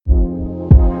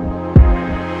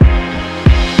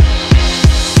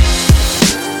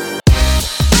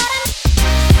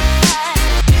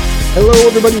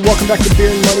everybody. Welcome back to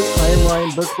Beer and Money. I am Ryan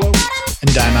Burklow.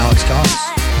 And I'm Alex Collins.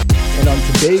 And on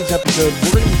today's episode,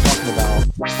 we're going to be talking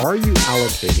about, are you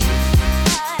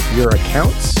allocating your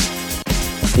accounts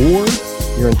or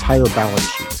your entire balance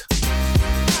sheet?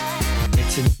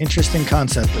 It's an interesting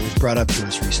concept that was brought up to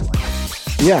us recently.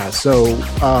 Yeah, so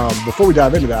before we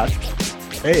dive into that,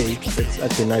 it's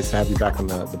actually nice to have you back on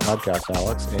the podcast,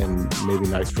 Alex, and maybe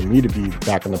nice for me to be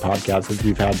back on the podcast as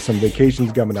we've had some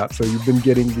vacations coming up. So you've been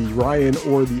getting the Ryan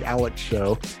or the Alex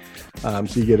show. So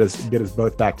you get us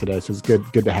both back today. So it's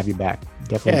good to have you back.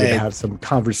 Definitely good to have some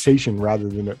conversation rather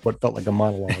than what felt like a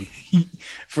monologue.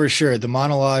 For sure. The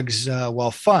monologues,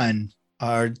 while fun,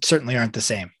 certainly aren't the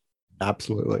same.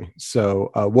 Absolutely.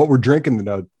 So what we're drinking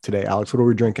today, Alex, what are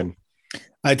we drinking?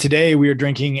 Today we are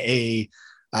drinking a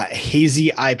hazy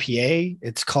IPA.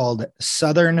 It's called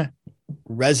Southern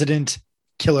Resident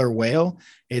Killer Whale.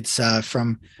 It's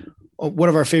from one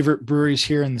of our favorite breweries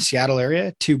here in the Seattle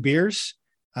area, Two Beers.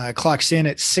 Clocks in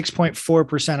at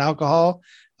 6.4% alcohol,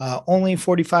 only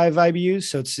 45 IBUs.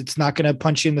 So it's not going to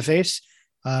punch you in the face.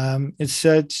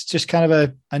 It's just kind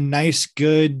of a nice,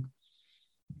 good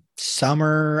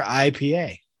summer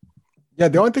IPA. Yeah.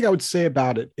 The only thing I would say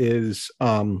about it is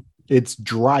it's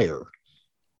drier.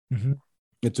 Mm-hmm.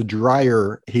 It's a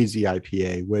drier hazy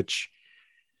IPA, which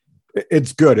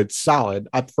it's good. It's solid.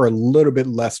 I prefer a little bit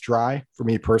less dry for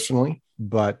me personally,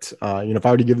 but if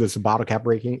I were to give this a bottle cap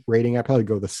rating, I'd probably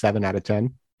go with a 7 out of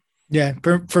 10. Yeah.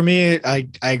 For me, I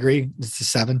agree. It's a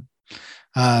 7.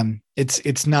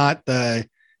 It's not the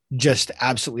just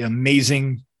absolutely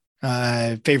amazing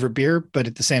favorite beer, but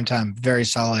at the same time, very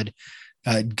solid.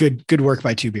 Good work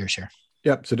by Two Beers here.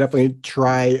 Yep. So definitely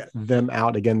try them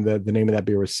out. Again, the name of that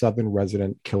beer was Southern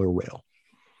Resident Killer Whale.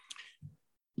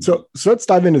 So let's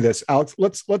dive into this, Alex.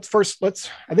 Let's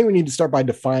I think we need to start by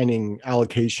defining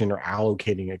allocation or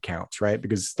allocating accounts, right?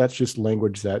 Because that's just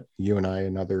language that you and I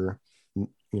and other,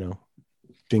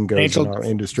 dingoes in our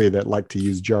industry that like to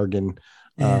use jargon.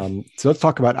 So let's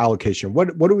talk about allocation.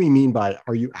 What do we mean by,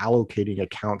 are you allocating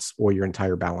accounts or your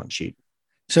entire balance sheet?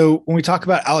 So when we talk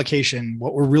about allocation,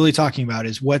 what we're really talking about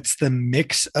is what's the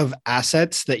mix of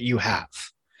assets that you have.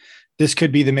 This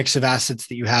could be the mix of assets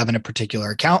that you have in a particular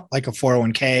account, like a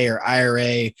 401k or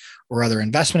IRA or other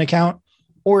investment account,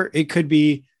 or it could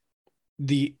be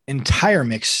the entire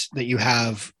mix that you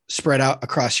have spread out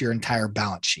across your entire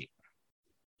balance sheet.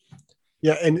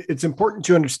 Yeah, and it's important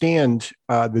to understand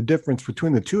the difference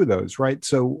between the two of those, right?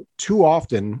 So too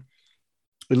often,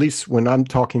 at least when I'm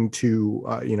talking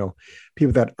to,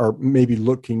 people that are maybe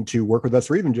looking to work with us,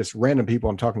 or even just random people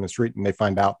I'm talking to the street and they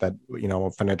find out that,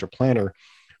 a financial planner,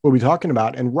 we'll be talking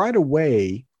about, and right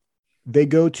away they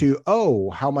go to,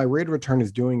 how my rate of return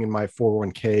is doing in my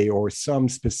 401k or some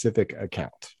specific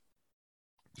account,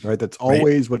 right? That's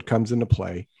always what comes into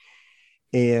play.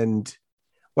 And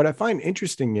what I find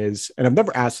interesting is, and I've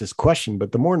never asked this question,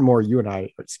 but the more and more you and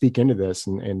I speak into this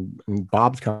and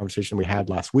Bob's conversation we had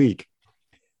last week,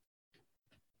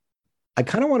 I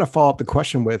kind of want to follow up the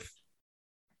question with,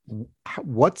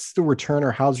 what's the return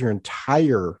or how's your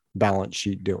entire balance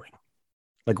sheet doing?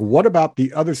 Like, what about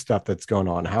the other stuff that's going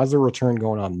on? How's the return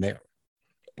going on there?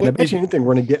 And I bet you anything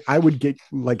I would get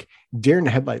like deer in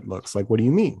the headlight looks. Like, what do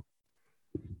you mean?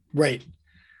 Right.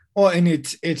 Well, and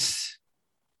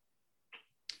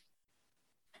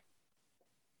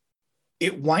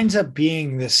it winds up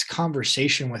being this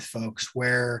conversation with folks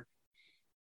where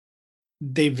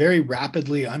they very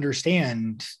rapidly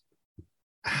understand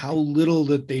how little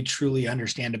that they truly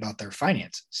understand about their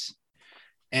finances.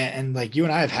 And like you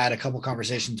and I have had a couple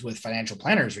conversations with financial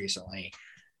planners recently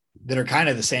that are kind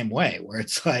of the same way, where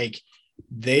it's like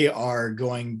they are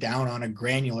going down on a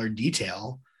granular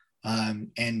detail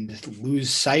and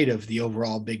lose sight of the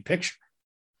overall big picture.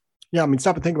 Yeah. I mean,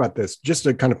 stop and think about this, just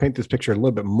to kind of paint this picture a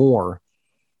little bit more.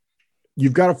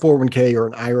 You've got a 401k or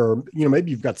an IRA, maybe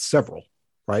you've got several,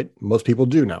 right? Most people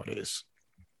do nowadays.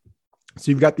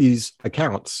 So you've got these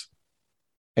accounts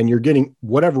and you're getting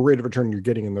whatever rate of return you're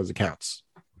getting in those accounts.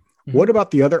 Mm-hmm. What about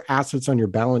the other assets on your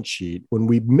balance sheet? When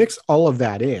we mix all of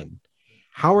that in,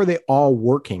 how are they all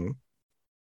working?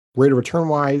 Rate of return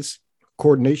wise,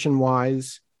 coordination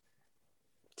wise,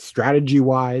 strategy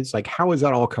wise, like how is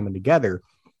that all coming together?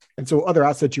 And so other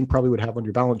assets you probably would have on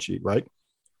your balance sheet, right?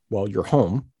 Well, your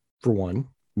home, for one,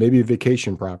 maybe a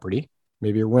vacation property,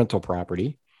 maybe a rental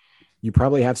property. You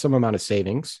probably have some amount of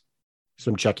savings,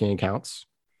 some checking accounts,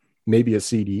 maybe a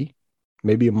CD,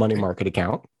 maybe a money market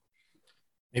account.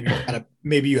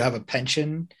 Maybe you have a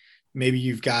pension. Maybe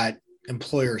you've got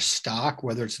employer stock,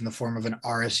 whether it's in the form of an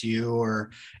RSU or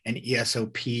an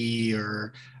ESOP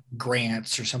or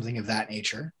grants or something of that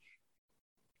nature.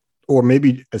 or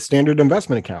maybe a standard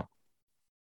investment account.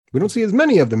 We don't see as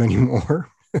many of them anymore,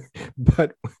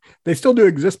 but they still do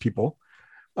exist, people.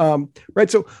 Right.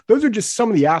 So those are just some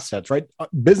of the assets, right?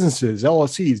 Businesses,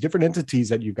 LLCs, different entities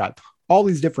that you've got, all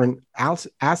these different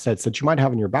assets that you might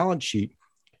have in your balance sheet.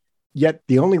 Yet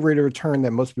the only rate of return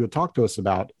that most people talk to us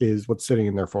about is what's sitting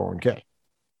in their 401k.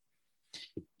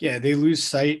 Yeah, they lose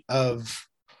sight of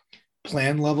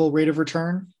plan level rate of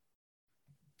return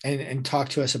and talk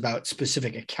to us about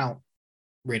specific account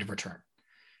rate of return.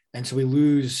 And so we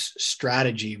lose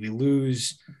strategy. We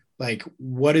lose like,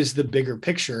 what is the bigger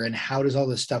picture and how does all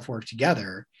this stuff work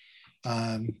together?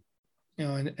 And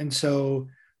so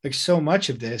like so much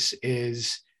of this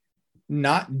is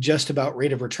not just about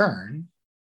rate of return,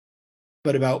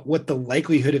 but about what the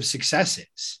likelihood of success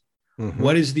is. Mm-hmm.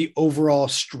 What is the overall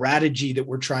strategy that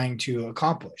we're trying to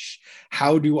accomplish?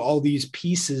 How do all these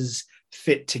pieces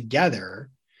fit together?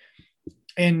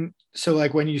 And so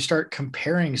like when you start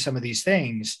comparing some of these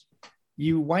things,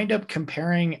 you wind up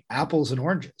comparing apples and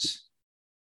oranges.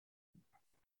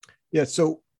 Yeah.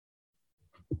 So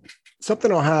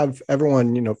something I'll have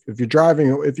everyone, if you're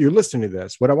driving, if you're listening to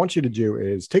this, what I want you to do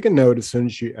is take a note as soon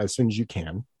as you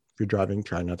can. If you're driving,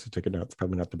 try not to take a note. It's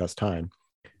probably not the best time.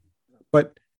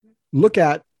 But look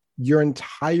at your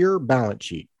entire balance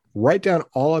sheet, write down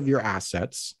all of your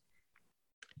assets,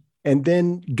 and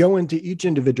then go into each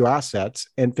individual assets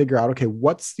and figure out, okay,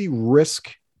 what's the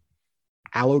risk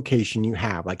allocation you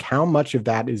have? Like how much of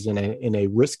that is in a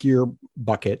riskier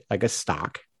bucket, like a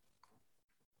stock,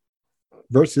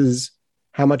 versus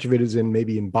how much of it is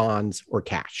maybe in bonds or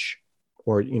cash,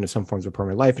 or some forms of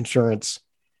permanent life insurance,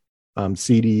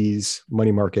 CDs,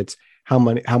 money markets. How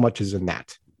much is in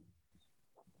that?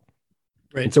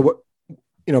 Right. And so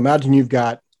imagine you've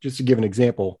got, just to give an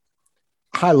example,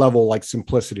 high level, like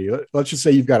simplicity. Let's just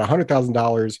say you've got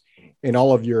 $100,000 in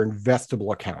all of your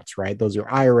investable accounts, right? Those are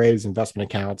IRAs, investment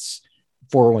accounts,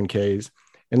 401ks.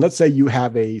 And let's say you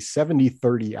have a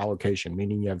 70-30 allocation,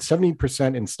 meaning you have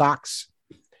 70% in stocks,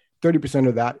 30%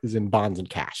 of that is in bonds and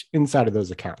cash inside of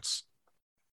those accounts.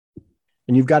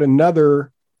 And you've got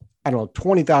another,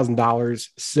 $20,000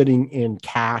 sitting in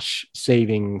cash,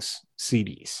 savings,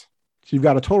 CDs. So you've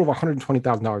got a total of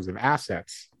 $120,000 of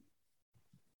assets,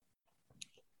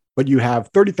 but you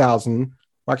have $30,000,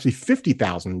 or actually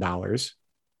 $50,000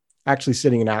 actually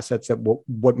sitting in assets that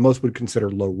what most would consider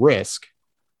low risk,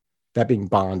 that being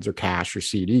bonds or cash or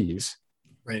CDs.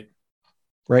 Right.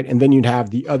 Right. And then you'd have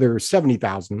the other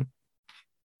 70,000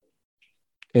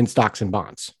 in stocks and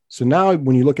bonds. So now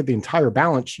when you look at the entire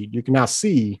balance sheet, you can now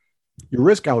see your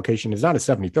risk allocation is not a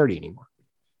 70-30 anymore.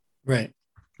 Right.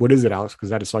 What is it, Alex?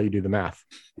 Because I just saw you do the math.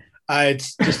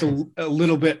 It's just a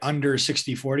little bit under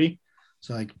 60-40.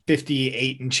 So like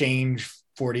 58 and change,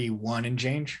 41 and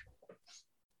change.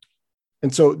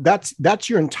 And so that's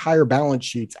your entire balance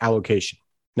sheet's allocation.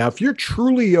 Now, if you're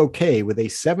truly okay with a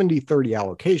 70-30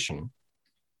 allocation,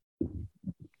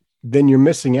 then you're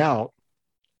missing out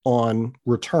on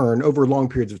return over long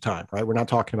periods of time, right? We're not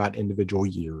talking about individual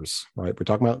years, right? We're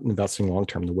talking about investing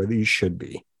long-term the way that you should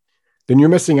be. Then you're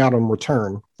missing out on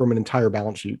return from an entire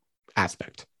balance sheet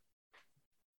aspect.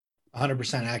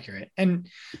 100% accurate. And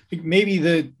maybe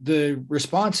the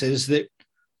response is that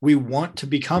we want to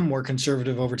become more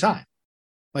conservative over time.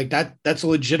 Like that's a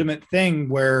legitimate thing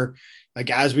where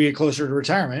like as we get closer to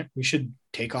retirement, we should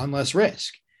take on less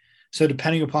risk. So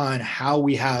depending upon how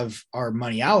we have our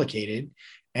money allocated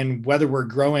and whether we're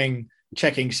growing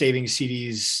checking, savings,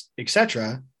 CDs,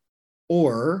 etc.,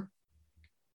 or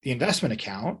the investment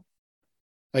account,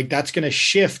 like that's going to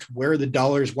shift where the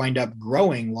dollars wind up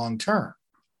growing long term.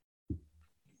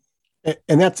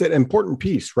 And that's an important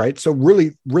piece, right? So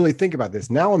really, really think about this.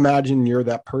 Now imagine you're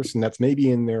that person that's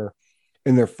maybe in their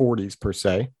 40s per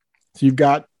se. So you've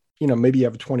got, maybe you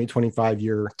have a 20, 25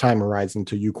 year time horizon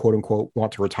until you quote unquote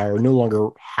want to retire, no longer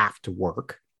have to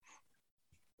work.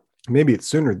 Maybe it's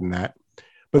sooner than that.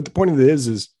 But the point of it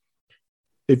is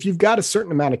if you've got a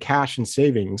certain amount of cash and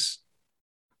savings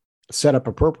set up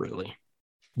appropriately,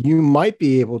 you might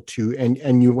be able to,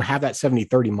 and you have that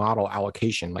 70-30 model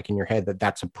allocation, like in your head,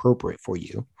 that's appropriate for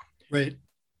you. Right.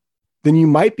 Then you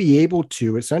might be able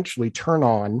to essentially turn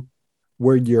on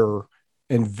where your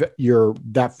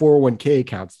that 401k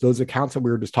accounts, those accounts that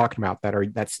we were just talking about that are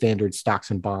that standard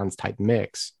stocks and bonds type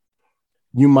mix,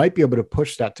 you might be able to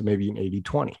push that to maybe an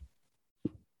 80-20.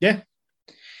 Yeah.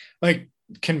 Like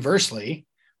conversely,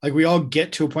 like we all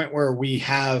get to a point where we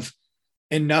have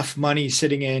enough money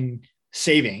sitting in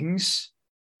savings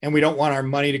and we don't want our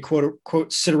money to quote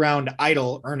unquote sit around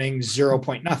idle earning 0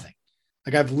 point nothing.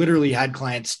 Like I've literally had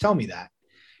clients tell me that.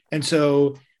 And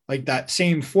so like that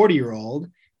same 40-year-old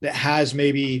that has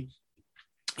maybe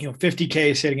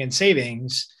 50K sitting in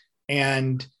savings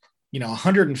and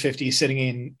 150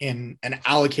 sitting in an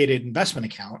allocated investment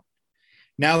account.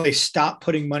 Now they stop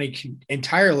putting money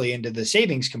entirely into the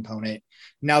savings component.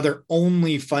 Now they're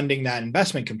only funding that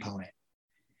investment component.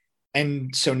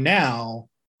 And so now,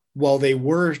 while they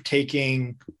were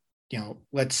taking,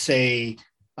 let's say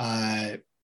that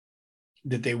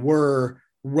they were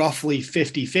roughly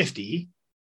 50-50,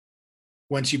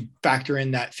 once you factor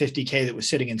in that 50K that was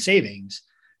sitting in savings,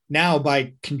 now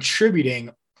by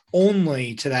contributing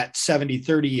only to that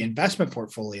 70-30 investment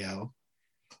portfolio,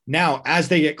 now as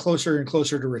they get closer and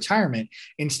closer to retirement,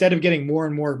 instead of getting more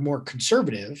and more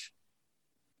conservative,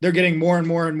 they're getting more and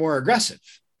more aggressive.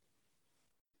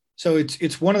 So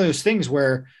it's one of those things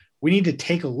where we need to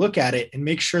take a look at it and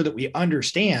make sure that we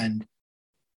understand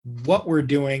what we're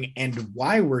doing and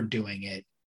why we're doing it,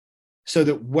 so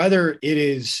that whether it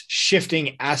is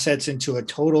shifting assets into a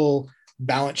total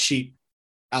balance sheet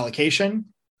allocation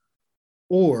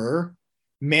or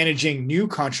managing new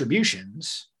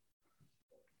contributions,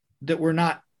 that we're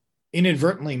not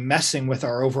inadvertently messing with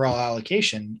our overall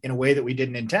allocation in a way that we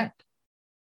didn't intend.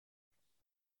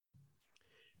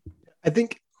 I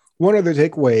think one other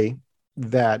takeaway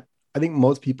that I think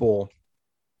most people,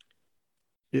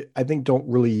 don't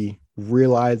really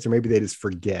realize, or maybe they just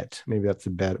forget, maybe that's a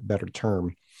better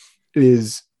term,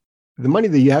 is the money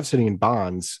that you have sitting in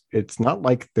bonds, it's not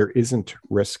like there isn't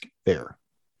risk there.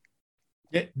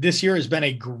 This year has been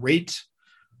a great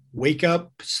wake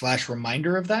up /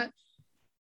 reminder of that.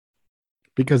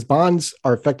 Because bonds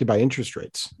are affected by interest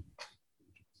rates.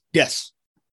 Yes.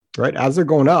 Right. As they're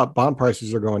going up, bond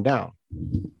prices are going down.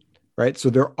 Right. So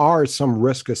there are some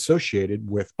risk associated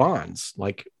with bonds,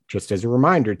 like just as a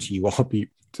reminder to you all,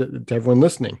 to everyone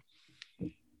listening.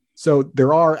 So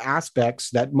there are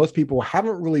aspects that most people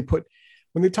haven't really put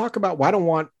when they talk about, well, I don't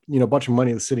want, a bunch of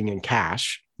money sitting in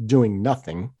cash doing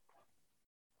nothing.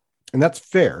 And that's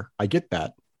fair. I get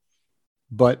that.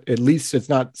 But at least it's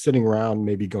not sitting around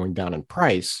maybe going down in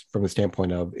price from the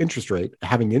standpoint of interest rate,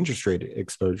 having interest rate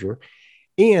exposure.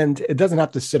 And it doesn't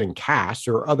have to sit in cash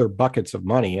or other buckets of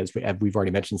money, as we've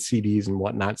already mentioned, CDs and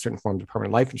whatnot, certain forms of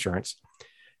permanent life insurance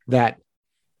that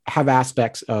have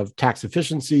aspects of tax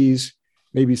efficiencies,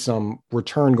 maybe some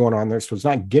return going on there. So it's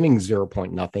not getting 0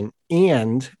 point nothing,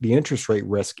 and the interest rate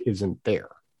risk isn't there.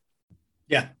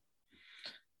 Yeah.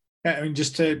 I mean,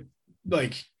 just to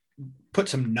put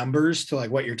some numbers to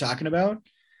what you're talking about,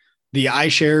 the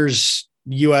iShares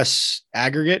US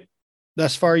aggregate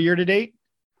thus far year to date,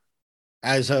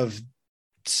 as of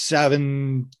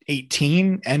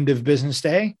 7/18 end of business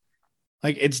day,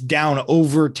 it's down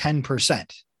over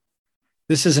 10%.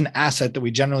 This is an asset that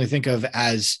we generally think of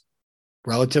as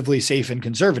relatively safe and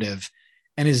conservative,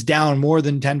 and is down more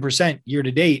than 10% year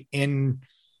to date in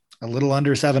a little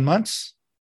under 7 months.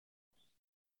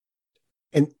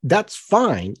 And that's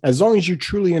fine, as long as you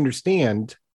truly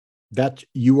understand that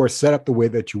you are set up the way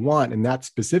that you want. And that's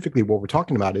specifically what we're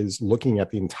talking about, is looking at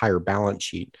the entire balance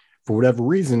sheet. For whatever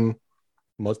reason,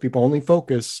 most people only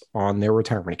focus on their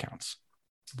retirement accounts.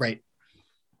 Right.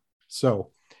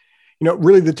 So,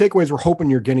 really the takeaways we're hoping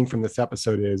you're getting from this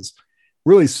episode is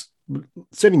really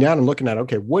sitting down and looking at,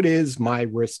 okay, what is my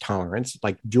risk tolerance?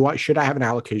 Should I have an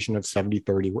allocation of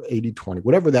 70-30 or 80-20,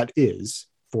 whatever that is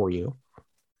for you?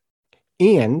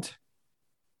 And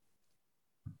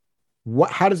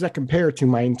how does that compare to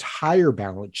my entire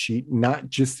balance sheet, not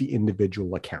just the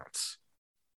individual accounts?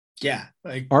 Yeah.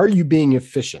 Are you being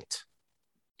efficient?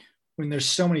 When there's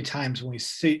so many times when we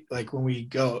see, when we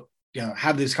go,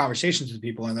 have these conversations with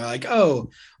people and they're like, oh,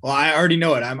 well, I already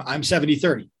know it. I'm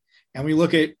 70-30. And we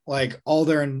look at all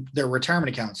their retirement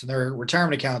accounts, and their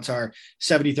retirement accounts are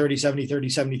 70-30, 70-30,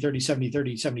 70-30,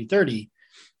 70-30, 70-30.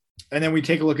 And then we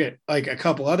take a look at a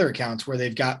couple other accounts where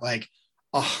they've got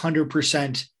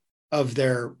 100% of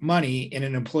their money in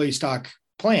an employee stock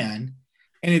plan.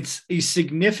 And it's a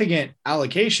significant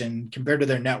allocation compared to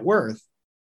their net worth.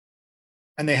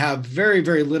 And they have very,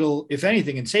 very little, if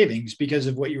anything, in savings because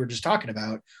of what you were just talking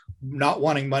about, not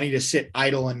wanting money to sit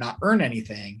idle and not earn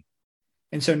anything.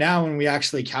 And so now when we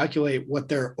actually calculate what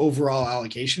their overall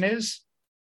allocation is,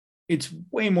 it's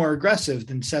way more aggressive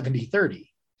than 70-30.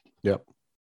 Yep.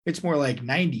 It's more like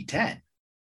 90-10.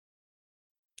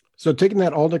 So taking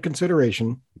that all into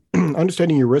consideration,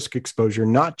 understanding your risk exposure,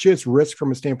 not just risk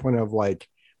from a standpoint of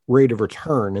rate of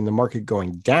return in the market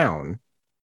going down,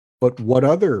 but what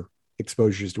other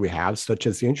exposures do we have, such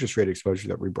as the interest rate exposure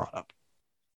that we brought up?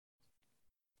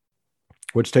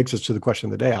 Which takes us to the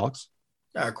question of the day, Alex.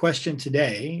 Our question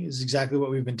today is exactly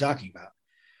what we've been talking about.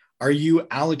 Are you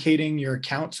allocating your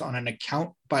accounts on an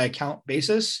account by account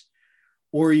basis,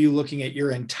 Or are you looking at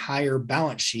your entire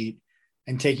balance sheet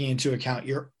and taking into account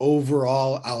your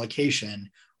overall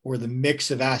allocation or the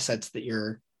mix of assets that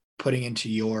you're putting into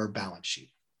your balance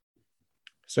sheet?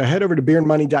 So head over to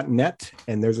beerandmoney.net,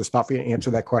 and there's a spot for you to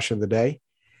answer that question of the day.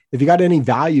 If you got any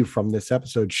value from this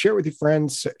episode, share it with your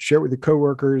friends, share it with your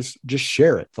coworkers, just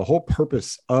share it. The whole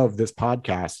purpose of this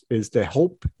podcast is to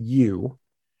help you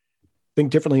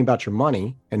think differently about your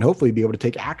money and hopefully be able to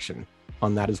take action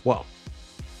on that as well.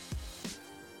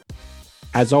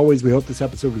 As always, we hope this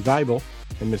episode was valuable.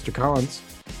 And Mr. Collins,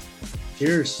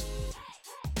 cheers.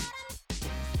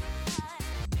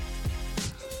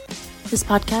 This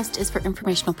podcast is for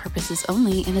informational purposes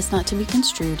only and is not to be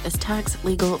construed as tax,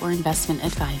 legal, or investment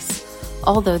advice.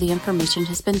 Although the information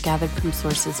has been gathered from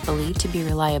sources believed to be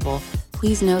reliable,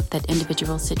 please note that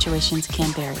individual situations can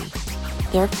vary.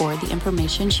 Therefore, the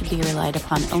information should be relied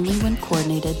upon only when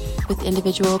coordinated with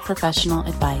individual professional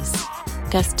advice.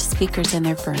 Guest speakers and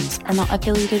their firms are not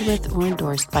affiliated with or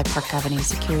endorsed by Park Avenue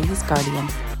Securities, Guardian,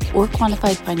 or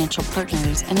Quantified Financial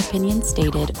Partners, and opinions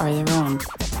stated are their own.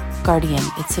 Guardian,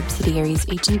 its subsidiaries,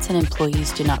 agents, and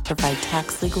employees do not provide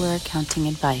tax, legal, or accounting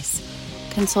advice.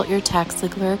 Consult your tax,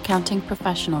 legal, or accounting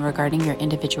professional regarding your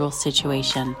individual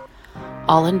situation.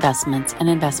 All investments and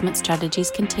investment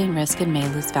strategies contain risk and may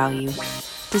lose value.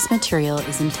 This material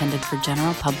is intended for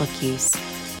general public use.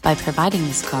 By providing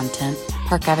this content,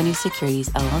 Park Avenue Securities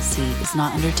LLC is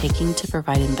not undertaking to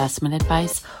provide investment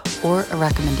advice or a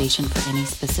recommendation for any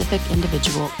specific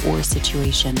individual or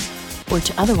situation, or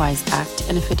to otherwise act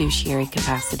in a fiduciary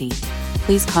capacity.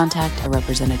 Please contact a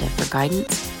representative for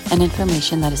guidance and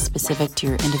information that is specific to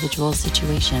your individual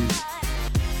situation.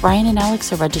 Brian and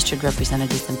Alex are registered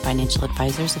representatives and financial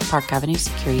advisors of Park Avenue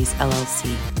Securities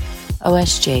LLC,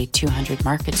 OSJ 200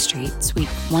 Market Street, Suite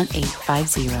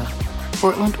 1850,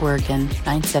 Portland, Oregon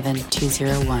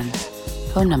 97201.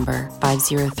 Phone number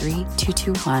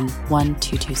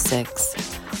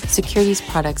 503-221-1226. Securities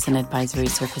products and advisory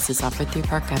services offered through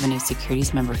Park Avenue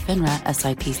Securities member FINRA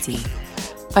SIPC.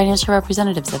 Financial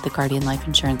representatives of the Guardian Life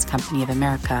Insurance Company of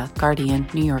America, Guardian,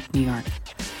 New York, New York.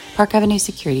 Park Avenue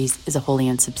Securities is a wholly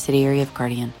owned subsidiary of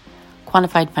Guardian.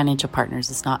 Quantified Financial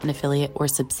Partners is not an affiliate or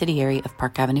subsidiary of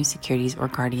Park Avenue Securities or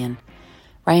Guardian.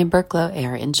 Ryan Burklow,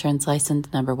 AR Insurance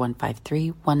License Number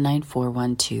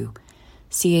 153-19412.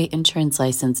 CA Insurance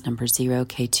License Number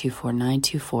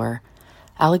 0K24924.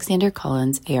 Alexander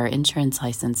Collins, AR Insurance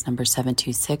License Number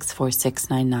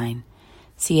 7264699.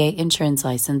 CA Insurance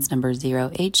License Number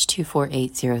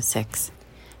 0H24806.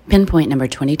 Pinpoint Number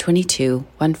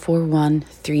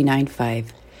 2022-141395.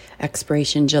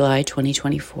 Expiration July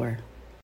 2024.